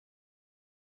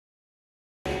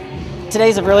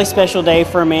Today's a really special day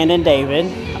for Amanda and David.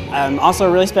 Also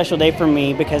a really special day for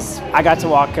me because I got to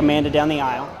walk Amanda down the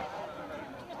aisle.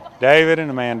 David and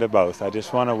Amanda both, I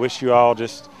just want to wish you all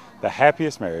just the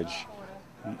happiest marriage.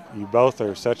 You both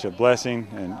are such a blessing,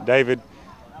 and David,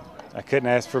 I couldn't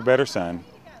ask for a better son.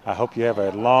 I hope you have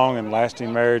a long and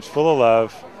lasting marriage full of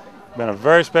love. It's been a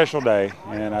very special day,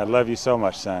 and I love you so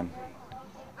much, son.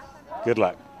 Good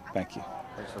luck. Thank you.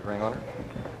 Thanks for the ring on her.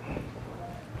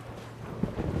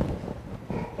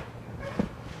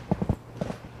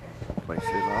 Place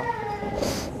shoes on.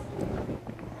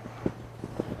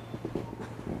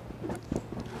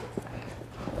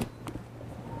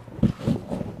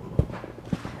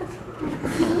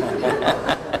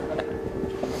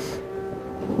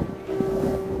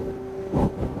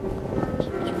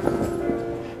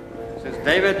 Since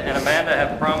David and Amanda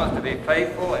have promised to be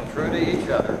faithful and true to each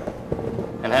other,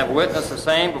 and have witnessed the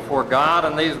same before God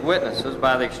and these witnesses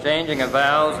by the exchanging of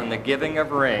vows and the giving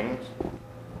of rings,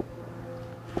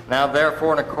 now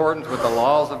therefore in accordance with the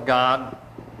laws of God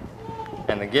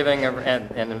and the giving of, and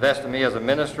investing me as a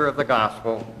minister of the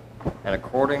gospel, and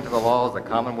according to the laws of the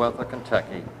Commonwealth of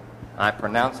Kentucky, I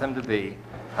pronounce them to be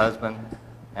husband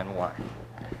and wife.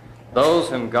 Those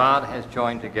whom God has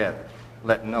joined together,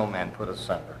 let no man put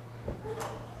asunder.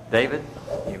 David,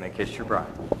 you may kiss your bride.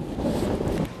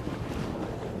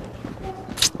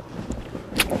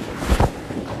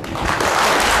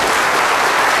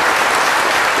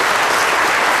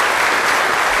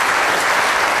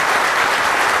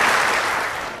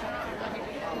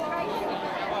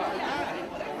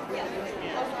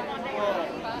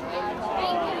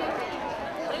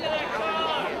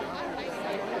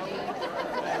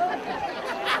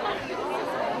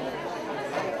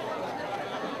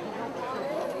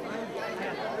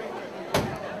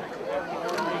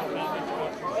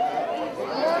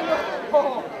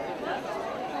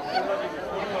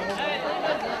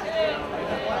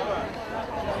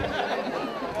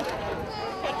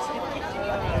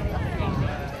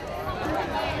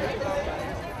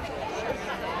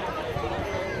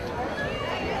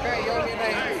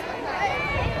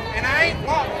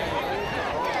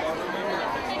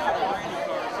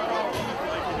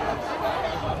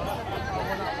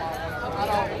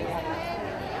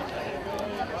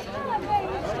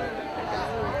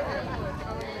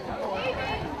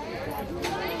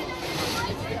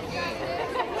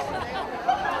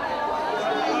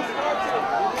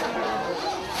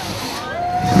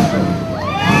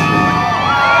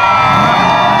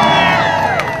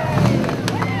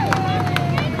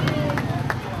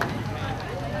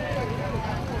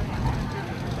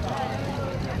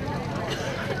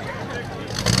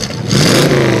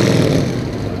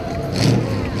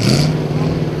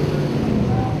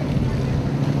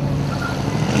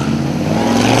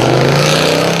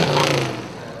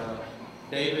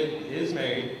 David is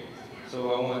married,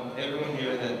 so I want everyone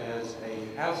here that has a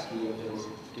house key of his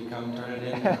to come turn it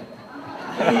in.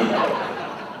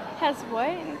 Has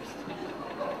what?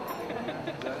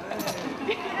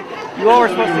 You all were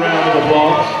supposed to go.